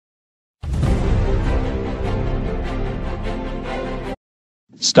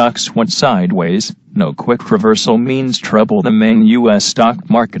Stocks went sideways. No quick reversal means trouble. The main U.S. stock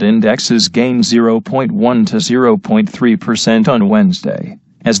market indexes gained 0.1 to 0.3% on Wednesday,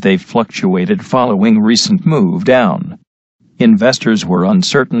 as they fluctuated following recent move down. Investors were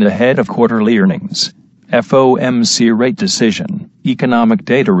uncertain ahead of quarterly earnings, FOMC rate decision, economic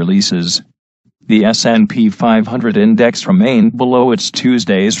data releases. The S&P 500 index remained below its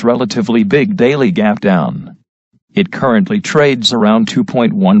Tuesday's relatively big daily gap down. It currently trades around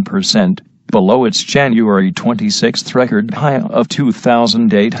 2.1%, below its January 26th record high of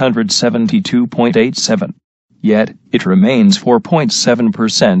 2,872.87. Yet, it remains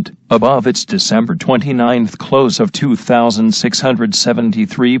 4.7% above its December 29th close of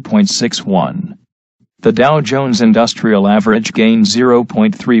 2,673.61. The Dow Jones Industrial Average gained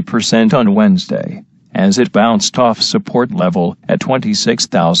 0.3% on Wednesday, as it bounced off support level at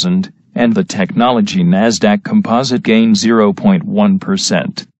 26,000, and the technology Nasdaq Composite gained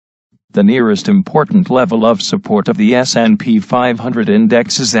 0.1%. The nearest important level of support of the S&P 500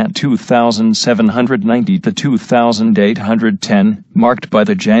 index is at 2,790 to 2,810, marked by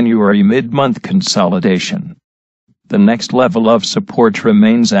the January mid-month consolidation. The next level of support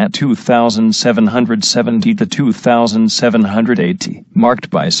remains at 2,770 to 2,780, marked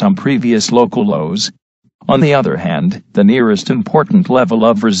by some previous local lows. On the other hand, the nearest important level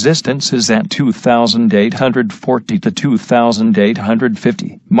of resistance is at 2,840 to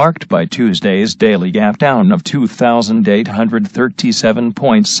 2,850, marked by Tuesday's daily gap down of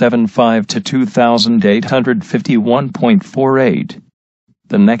 2,837.75 to 2,851.48.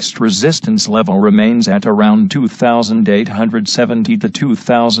 The next resistance level remains at around 2,870 to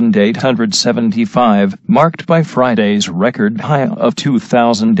 2,875, marked by Friday's record high of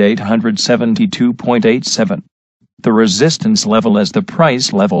 2,872.87. The resistance level is the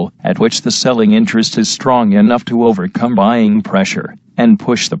price level at which the selling interest is strong enough to overcome buying pressure and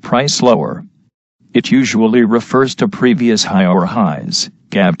push the price lower. It usually refers to previous high or highs,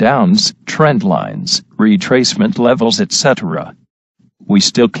 gap downs, trend lines, retracement levels, etc. We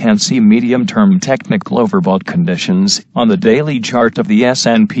still can't see medium-term technical overbought conditions on the daily chart of the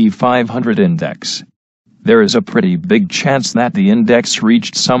S&P 500 index. There is a pretty big chance that the index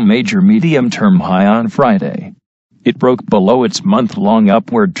reached some major medium-term high on Friday. It broke below its month-long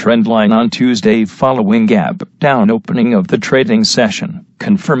upward trend line on Tuesday following gap down opening of the trading session,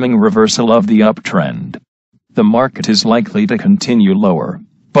 confirming reversal of the uptrend. The market is likely to continue lower,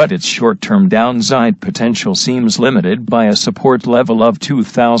 but its short-term downside potential seems limited by a support level of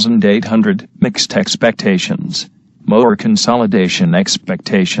 2,800. Mixed expectations. More consolidation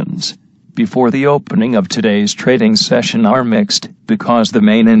expectations before the opening of today's trading session are mixed, because the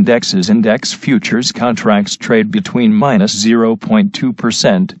main index's index futures contracts trade between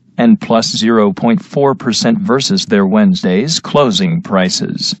 -0.2% and +0.4% versus their Wednesday's closing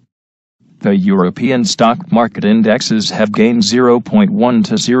prices. The European stock market indexes have gained 0.1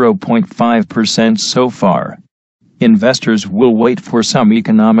 to 0.5% so far. Investors will wait for some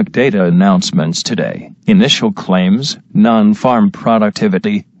economic data announcements today. Initial claims, non-farm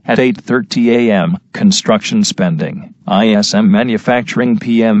productivity, at 8:30 a.m., construction spending, ISM manufacturing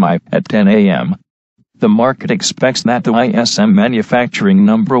PMI, at 10 a.m. The market expects that the ISM manufacturing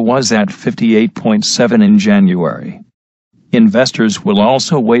number was at 58.7 in January. Investors will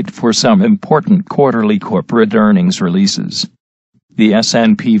also wait for some important quarterly corporate earnings releases. The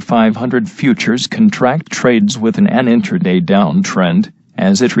S&P 500 futures contract trades with an intraday downtrend,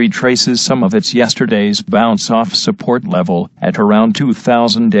 as it retraces some of its yesterday's bounce-off support level at around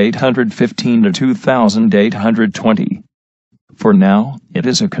 2,815 to 2,820. For now, it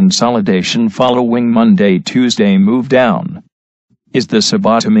is a consolidation following Monday-Tuesday move down. Is this a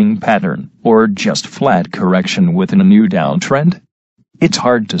bottoming pattern, or just flat correction within a new downtrend? It's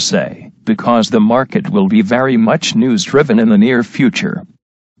hard to say, because the market will be very much news-driven in the near future.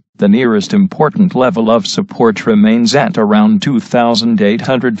 The nearest important level of support remains at around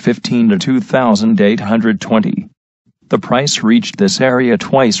 2,815 to 2,820. The price reached this area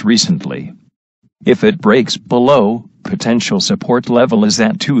twice recently. If it breaks below, potential support level is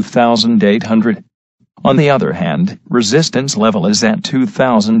at 2,800. On the other hand, resistance level is at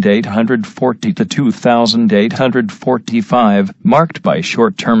 2,840 to 2,845, marked by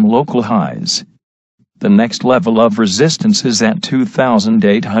short-term local highs. The next level of resistance is at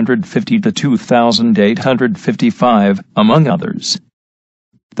 2,850 to 2,855, among others.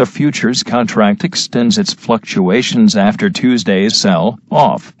 The futures contract extends its fluctuations after Tuesday's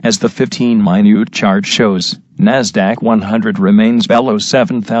sell-off, as the 15-minute chart shows. Nasdaq 100 remains below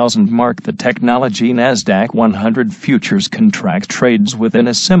 7,000 mark. The technology Nasdaq 100 futures contract trades within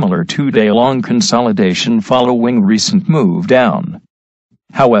a similar two-day-long consolidation following recent move down.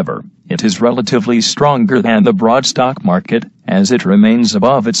 However, it is relatively stronger than the broad stock market, as it remains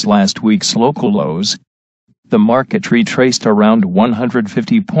above its last week's local lows. The market retraced around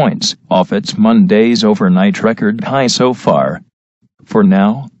 150 points off its Monday's overnight record high so far. For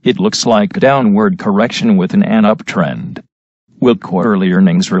now, it looks like a downward correction with an uptrend. Will quarterly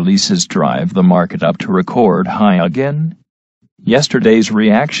earnings releases drive the market up to record high again? Yesterday's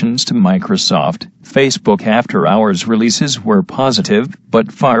reactions to Microsoft, Facebook after-hours releases were positive,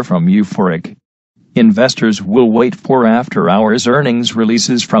 but far from euphoric. Investors will wait for after-hours earnings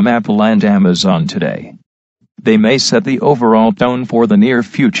releases from Apple and Amazon today. They may set the overall tone for the near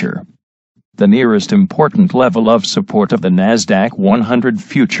future. The nearest important level of support of the Nasdaq 100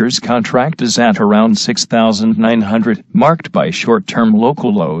 futures contract is at around 6,900, marked by short-term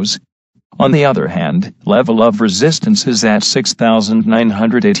local lows. On the other hand, level of resistance is at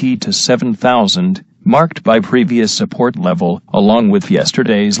 6,980 to 7,000, marked by previous support level, along with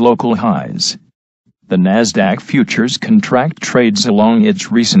yesterday's local highs. The Nasdaq futures contract trades along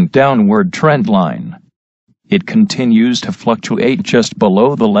its recent downward trend line. It continues to fluctuate just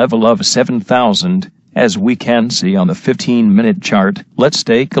below the level of 7,000, as we can see on the 15-minute chart. Let's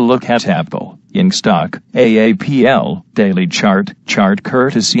take a look at Apple Inc. stock, AAPL, daily chart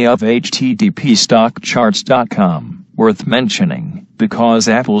courtesy of http://stockcharts.com. Worth mentioning, because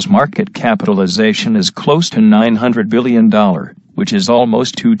Apple's market capitalization is close to $900 billion, which is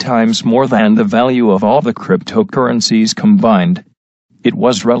almost 2 times more than the value of all the cryptocurrencies combined. It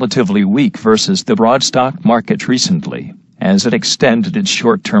was relatively weak versus the broad stock market recently, as it extended its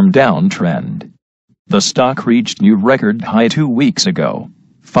short-term downtrend. The stock reached new record high 2 weeks ago,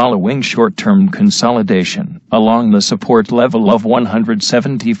 following short-term consolidation along the support level of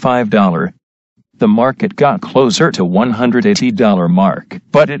 $175. The market got closer to $180 mark,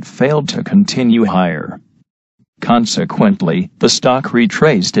 but it failed to continue higher. Consequently, the stock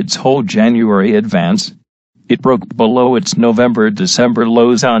retraced its whole January advance. It broke below its November-December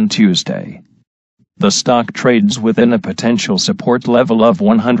lows on Tuesday. The stock trades within a potential support level of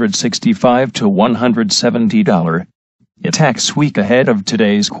 $165 to $170. A tax week ahead of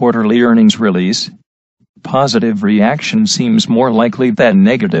today's quarterly earnings release. Positive reaction seems more likely than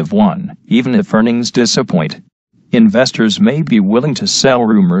negative one, even if earnings disappoint. Investors may be willing to sell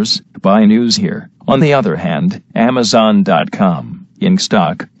rumors, buy news here. On the other hand, Amazon.com Inc.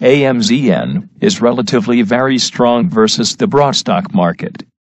 stock, AMZN, is relatively very strong versus the broad stock market.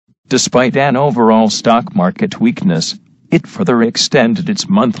 Despite an overall stock market weakness, it further extended its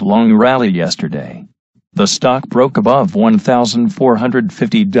month-long rally yesterday. The stock broke above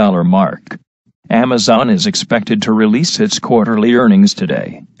 $1,450 mark. Amazon is expected to release its quarterly earnings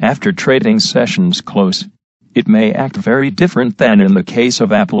today, after trading sessions close. It may act very different than in the case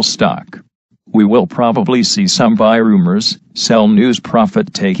of Apple stock. We will probably see some buy rumors, sell news,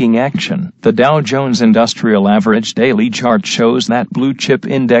 profit-taking action. The Dow Jones Industrial Average daily chart shows that blue chip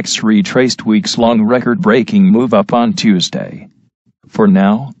index retraced weeks-long record-breaking move up on Tuesday. For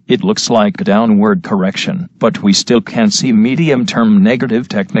now, it looks like a downward correction, but we still can see medium-term negative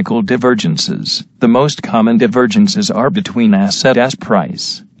technical divergences. The most common divergences are between asset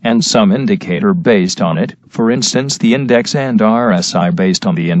price and some indicator based on it, for instance the index and RSI based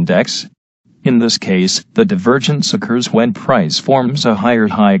on the index. In this case, the divergence occurs when price forms a higher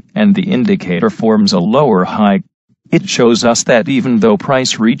high and the indicator forms a lower high. It shows us that even though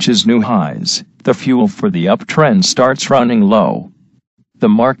price reaches new highs, the fuel for the uptrend starts running low. The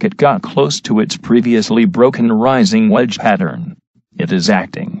market got close to its previously broken rising wedge pattern. It is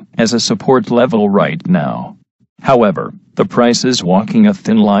acting as a support level right now. However, the price is walking a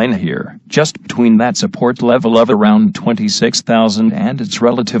thin line here, just between that support level of around 26,000 and its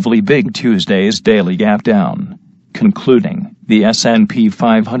relatively big Tuesday's daily gap down. Concluding, the S&P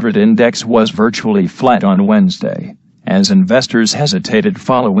 500 index was virtually flat on Wednesday, as investors hesitated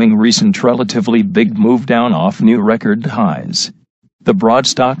following recent relatively big move down off new record highs. The broad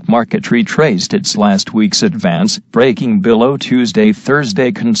stock market retraced its last week's advance, breaking below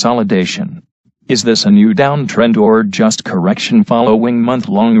Tuesday-Thursday consolidation. Is this a new downtrend or just correction following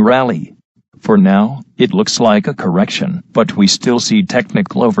month-long rally? For now, it looks like a correction, but we still see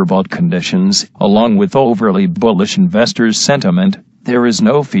technical overbought conditions, along with overly bullish investors' sentiment. There is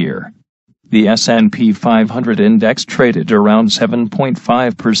no fear. The S&P 500 index traded around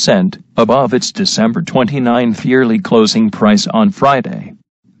 7.5% above its December 29th yearly closing price on Friday.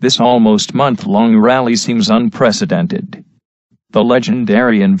 This almost month-long rally seems unprecedented. The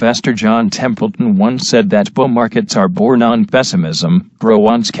legendary investor John Templeton once said that bull markets are born on pessimism, grow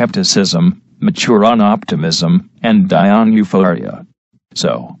on skepticism, mature on optimism, and die on euphoria.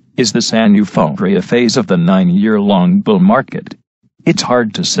 So, is this an euphoria phase of the 9-year-long bull market? It's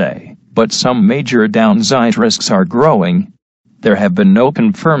hard to say, but some major downside risks are growing. There have been no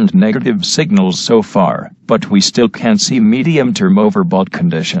confirmed negative signals so far, but we still can see medium-term overbought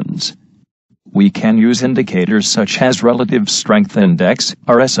conditions. We can use indicators such as Relative Strength Index,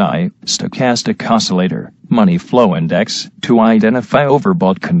 RSI, Stochastic Oscillator, Money Flow Index, to identify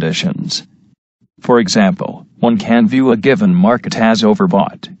overbought conditions. For example, one can view a given market as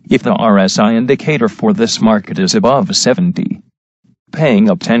overbought if the RSI indicator for this market is above 70. Paying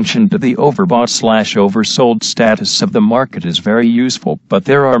attention to the overbought/oversold status of the market is very useful, but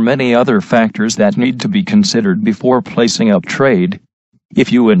there are many other factors that need to be considered before placing a trade.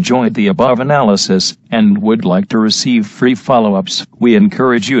 If you enjoyed the above analysis and would like to receive free follow-ups, we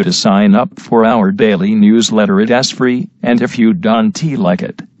encourage you to sign up for our daily newsletter. It is free, and if you don't like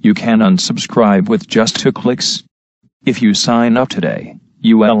it, you can unsubscribe with just 2 clicks. If you sign up today,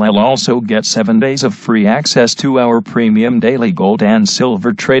 you will also get 7 days of free access to our premium daily gold and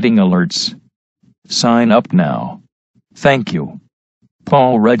silver trading alerts. Sign up now. Thank you.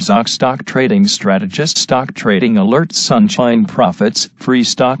 Paul Redzak, Stock Trading Strategist. Stock Trading Alerts, Sunshine Profits, Free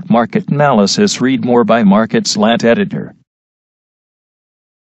Stock Market Analysis. Read more by MarketSlant Editor.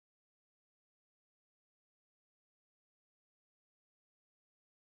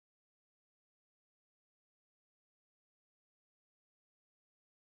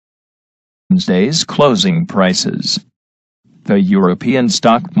 Wednesday's closing prices. The European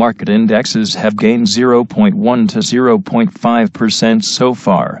stock market indexes have gained 0.1 to 0.5% so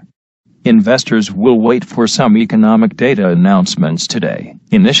far. Investors will wait for some economic data announcements today.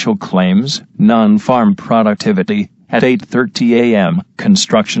 Initial claims, non-farm productivity, at 8:30 a.m.,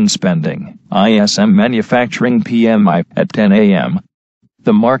 construction spending, ISM manufacturing PMI, at 10 a.m.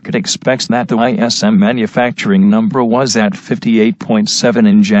 The market expects that the ISM manufacturing number was at 58.7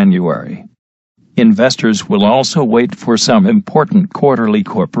 in January. Investors will also wait for some important quarterly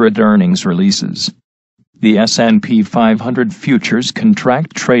corporate earnings releases. The S&P 500 futures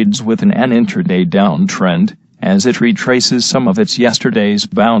contract trades with an intraday downtrend, as it retraces some of its yesterday's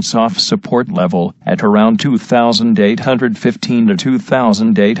bounce-off support level at around 2,815 to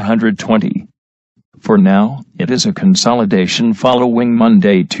 2,820. For now, it is a consolidation following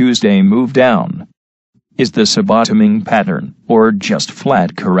Monday-Tuesday move down. Is this a bottoming pattern, or just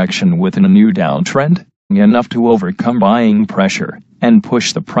flat correction within a new downtrend? Enough to overcome buying pressure and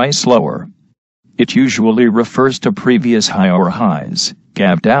push the price lower. It usually refers to previous high or highs,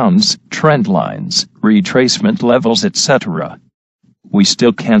 gap downs, trend lines, retracement levels, etc. We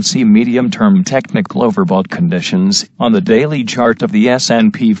still can see medium-term technical overbought conditions on the daily chart of the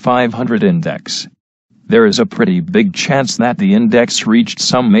S&P 500 index. There is a pretty big chance that the index reached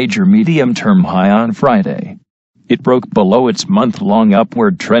some major medium-term high on Friday. It broke below its month-long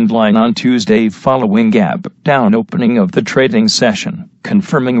upward trend line on Tuesday following gap down opening of the trading session,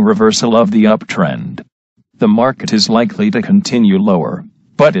 confirming reversal of the uptrend. The market is likely to continue lower,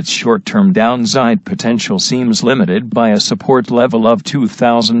 but its short-term downside potential seems limited by a support level of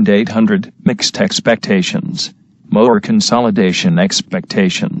 2,800. Mixed expectations. More consolidation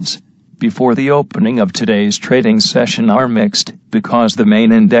expectations before the opening of today's trading session are mixed, because the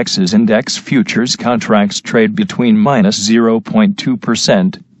main index's index futures contracts trade between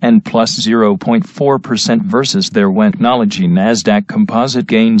 -0.2% and +0.4% versus their technology Nasdaq Composite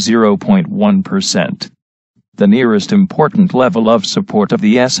gained 0.1%. The nearest important level of support of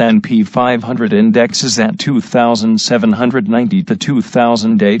the S&P 500 index is at 2,790 to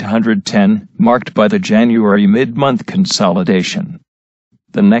 2,810, marked by the January mid-month consolidation.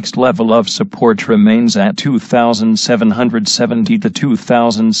 The next level of support remains at 2,770 to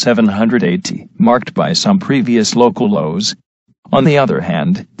 2,780, marked by some previous local lows. On the other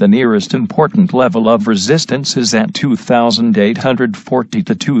hand, the nearest important level of resistance is at 2,840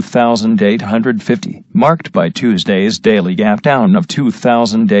 to 2,850, marked by Tuesday's daily gap down of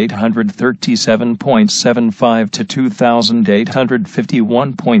 2,837.75 to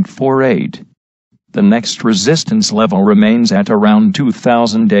 2,851.48. The next resistance level remains at around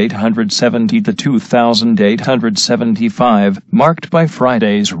 2,870 to 2,875, marked by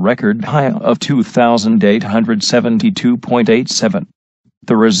Friday's record high of 2,872.87.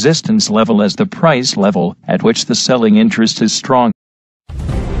 The resistance level is the price level at which the selling interest is strong.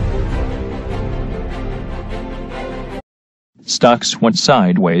 Stocks went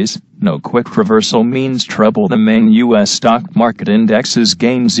sideways. No quick reversal means trouble. The main U.S. stock market indexes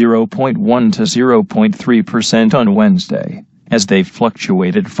gained 0.1 to 0.3% on Wednesday, as they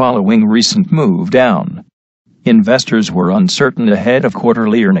fluctuated following recent move down. Investors were uncertain ahead of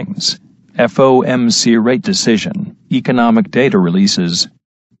quarterly earnings, FOMC rate decision, economic data releases.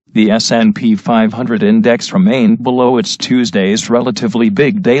 The S&P 500 index remained below its Tuesday's relatively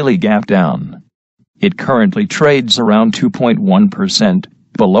big daily gap down. It currently trades around 2.1%,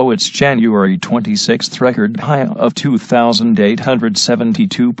 below its January 26th record high of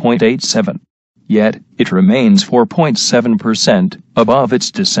 2,872.87. Yet, it remains 4.7% above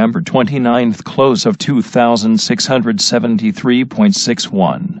its December 29th close of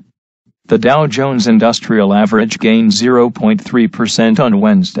 2,673.61. The Dow Jones Industrial Average gained 0.3% on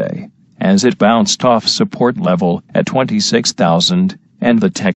Wednesday, as it bounced off support level at 26,000, and the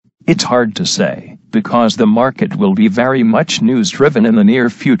tech. It's hard to say, because the market will be very much news-driven in the near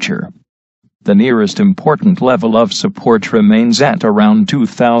future. The nearest important level of support remains at around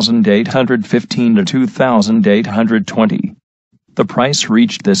 2,815 to 2,820. The price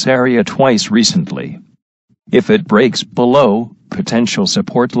reached this area twice recently. If it breaks below, potential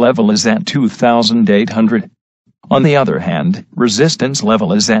support level is at 2,800. On the other hand, resistance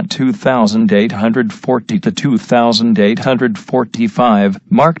level is at 2,840 to 2,845,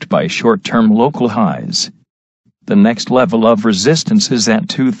 marked by short-term local highs. The next level of resistance is at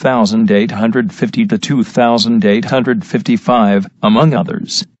 2,850 to 2,855, among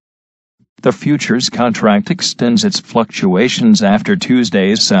others. The futures contract extends its fluctuations after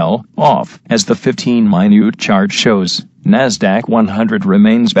Tuesday's sell-off, as the 15-minute chart shows. Nasdaq 100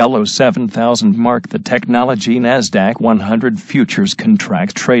 remains below 7,000 mark. The technology Nasdaq 100 futures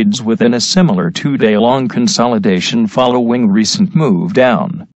contract trades within a similar two-day long consolidation following recent move down.